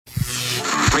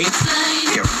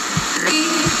Here.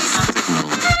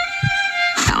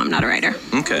 No, I'm not a writer.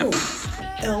 Okay. Oh,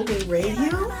 Elder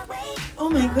Radio? Oh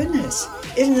my goodness,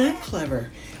 isn't that clever?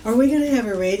 Are we going to have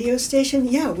a radio station?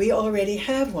 Yeah, we already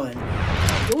have one.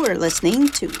 You're listening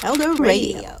to Elder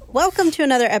Radio. Welcome to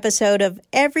another episode of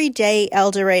Everyday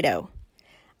Eldorado.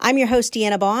 I'm your host,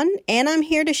 Deanna Bond, and I'm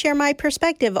here to share my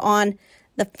perspective on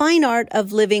the fine art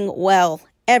of living well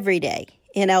every day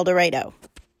in Eldorado.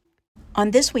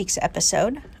 On this week's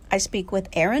episode, I speak with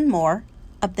Erin Moore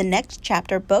of the Next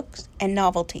Chapter Books and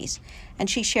Novelties, and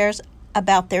she shares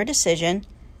about their decision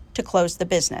to close the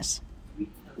business.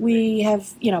 We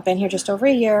have, been here just over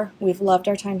a year. We've loved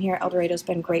our time here. Eldorado's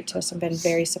been great to us and been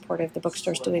very supportive. The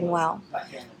bookstore's doing well.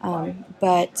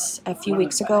 But a few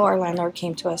weeks ago, our landlord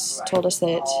came to us, told us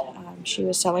that she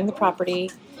was selling the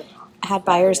property, had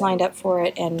buyers lined up for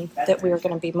it, and that we were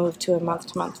going to be moved to a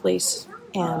month-to-month lease.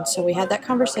 And so we had that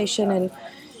conversation and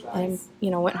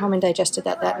went home and digested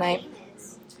that night.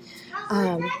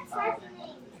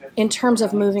 In terms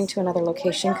of moving to another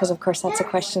location, because of course that's a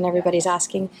question everybody's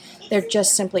asking, there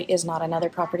just simply is not another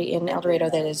property in El Dorado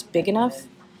that is big enough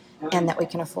and that we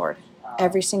can afford.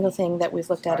 Every single thing that we've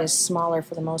looked at is smaller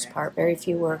for the most part. Very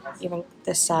few were even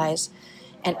this size,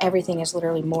 and everything is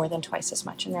literally more than twice as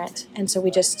much in rent. And so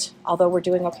we just, although we're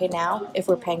doing okay now, if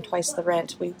we're paying twice the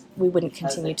rent, we wouldn't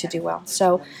continue to do well.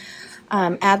 So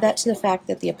add that to the fact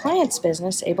that the appliance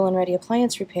business, Able and Ready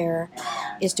Appliance Repair,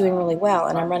 is doing really well,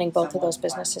 and I'm running both of those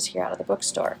businesses here out of the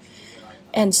bookstore.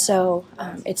 And so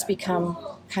it's become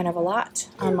kind of a lot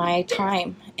on my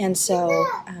time. And so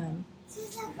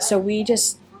we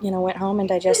just, went home and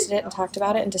digested it and talked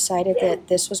about it and decided that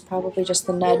this was probably just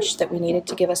the nudge that we needed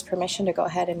to give us permission to go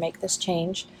ahead and make this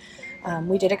change.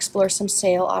 We did explore some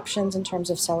sale options in terms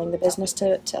of selling the business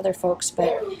to other folks,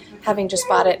 but having just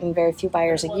bought it and very few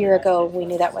buyers a year ago, we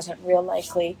knew that wasn't real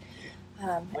likely,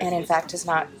 and in fact has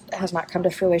not come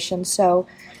to fruition. So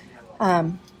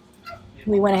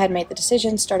we went ahead and made the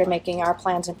decision, started making our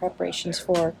plans and preparations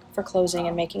for closing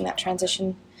and making that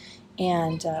transition,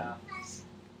 and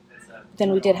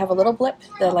then we did have a little blip.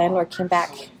 The landlord came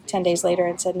back 10 days later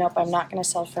and said, nope, I'm not going to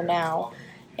sell for now,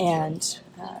 and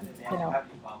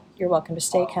you're welcome to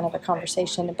stay, kind of a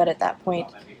conversation. But at that point,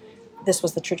 this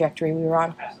was the trajectory we were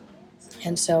on.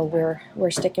 And so we're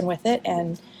sticking with it,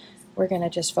 and we're going to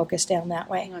just focus down that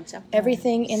way.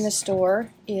 Everything in the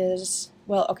store is,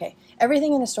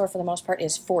 everything in the store for the most part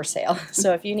is for sale.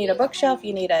 So if you need a bookshelf,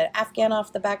 you need an Afghan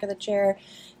off the back of the chair,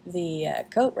 the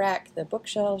coat rack, the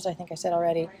bookshelves, I think I said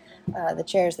already, the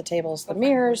chairs, the tables, the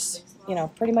mirrors,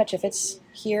 pretty much if it's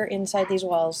here inside these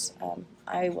walls,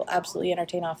 I will absolutely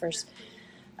entertain offers.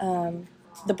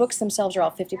 The books themselves are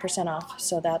all 50% off,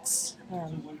 so that's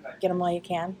get them while you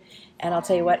can. And I'll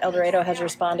tell you what, El Dorado has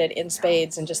responded in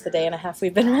spades in just the day and a half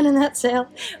we've been running that sale.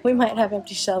 We might have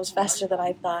empty shelves faster than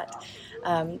I thought.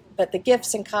 But the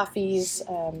gifts and coffees,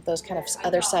 those kind of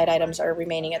other side items are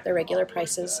remaining at their regular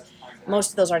prices.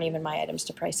 Most of those aren't even my items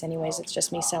to price anyways. It's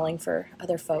just me selling for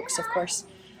other folks, of course.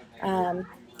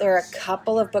 There are a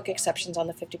couple of book exceptions on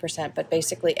the 50%, but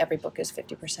basically every book is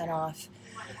 50% off.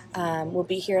 We'll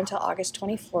be here until August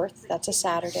 24th. That's a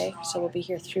Saturday, so we'll be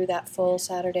here through that full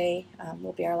Saturday.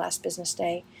 Will be our last business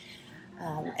day.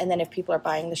 And then if people are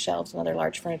buying the shelves and other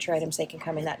large furniture items, they can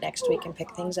come in that next week and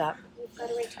pick things up.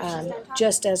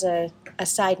 Just as a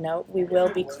side note, we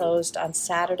will be closed on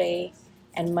Saturday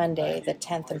and Monday, the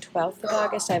 10th and 12th of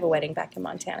August. I have a wedding back in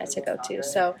Montana to go to,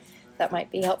 so that might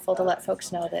be helpful to let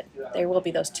folks know that there will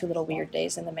be those two little weird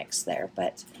days in the mix there.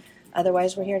 But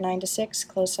otherwise, we're here 9 to 6,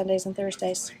 closed Sundays and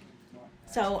Thursdays.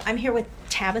 So I'm here with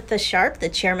Tabitha Sharp, the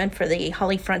chairman for the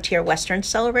Holly Frontier Western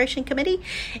Celebration Committee,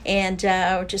 and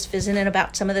we're just visiting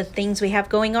about some of the things we have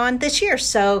going on this year.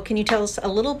 So can you tell us a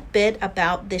little bit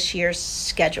about this year's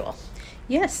schedule?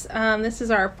 Yes, this is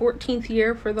our 14th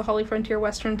year for the Holly Frontier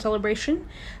Western Celebration.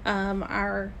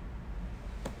 Our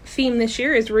theme this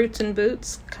year is Roots and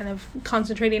Boots, kind of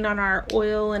concentrating on our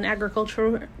oil and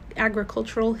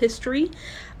agricultural history.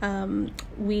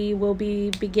 We will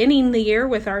be beginning the year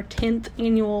with our 10th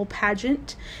annual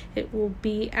pageant. It will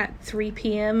be at 3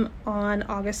 p.m. on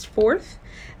August 4th.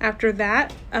 After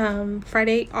that,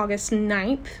 Friday, August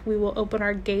 9th, we will open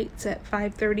our gates at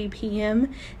 5:30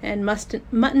 p.m. and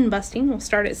mutton busting will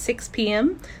start at 6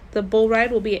 p.m. The bull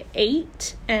ride will be at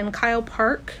 8, and Kyle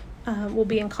Park will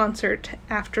be in concert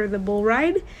after the bull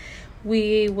ride.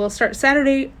 We will start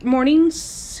Saturday morning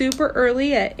super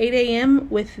early at 8 a.m.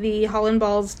 with the Holland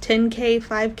Balls 10K,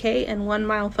 5K, and 1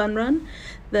 mile fun run.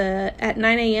 At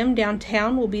 9 a.m.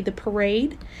 downtown will be the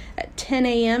parade. At 10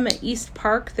 a.m. at East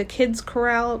Park, the Kids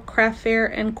Corral, Craft Fair,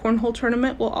 and Cornhole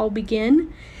Tournament will all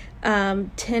begin.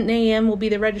 10 a.m. will be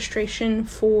the registration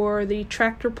for the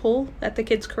tractor pull at the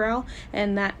Kids Corral,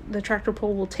 and that the tractor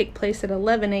pull will take place at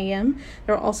 11 a.m.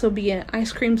 There will also be an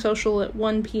ice cream social at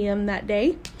 1 p.m. that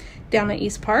day down at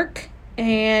East Park.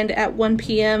 And at 1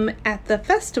 p.m. at the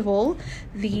festival,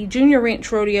 the Junior Ranch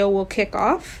Rodeo will kick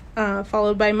off,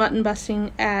 followed by mutton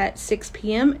busting at 6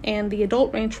 p.m. and the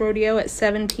Adult Ranch Rodeo at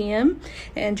 7 p.m.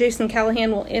 And Jason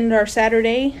Callahan will end our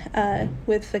Saturday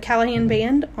with the Callahan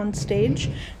Band on stage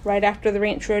right after the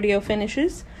Ranch Rodeo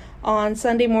finishes. On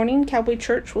Sunday morning, Cowboy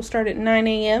Church will start at 9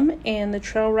 a.m. and the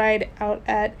trail ride out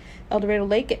at El Dorado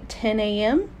Lake at 10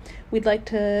 a.m. We'd like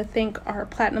to thank our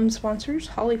platinum sponsors,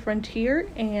 Holly Frontier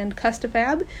and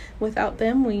Custifab. Without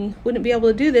them, we wouldn't be able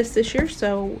to do this year,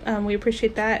 so we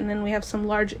appreciate that. And then we have some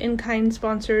large in-kind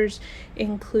sponsors,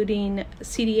 including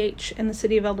CDH and the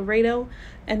City of El Dorado.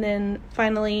 And then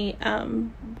finally,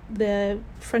 the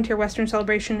Frontier Western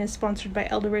Celebration is sponsored by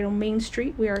El Dorado Main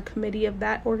Street. We are a committee of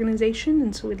that organization,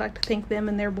 and so we'd like to thank them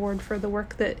and their board for the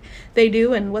work that they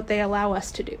do and what they allow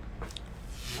us to do.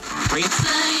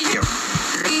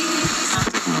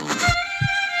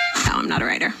 No, I'm not a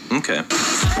writer. Okay.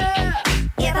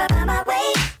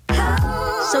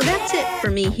 So that's it for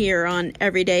me here on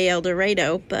Everyday El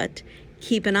Dorado, but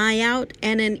keep an eye out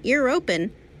and an ear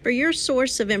open for your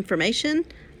source of information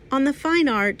on the fine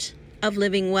art of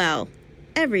living well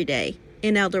every day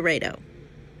in El Dorado.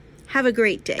 Have a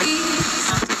great day. No,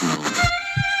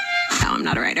 I'm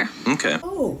not a writer. Okay.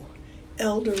 Oh,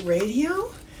 Elder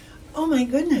Radio? Oh my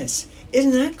goodness,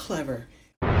 isn't that clever?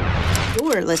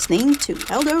 You're listening to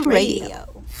Elder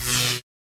Radio.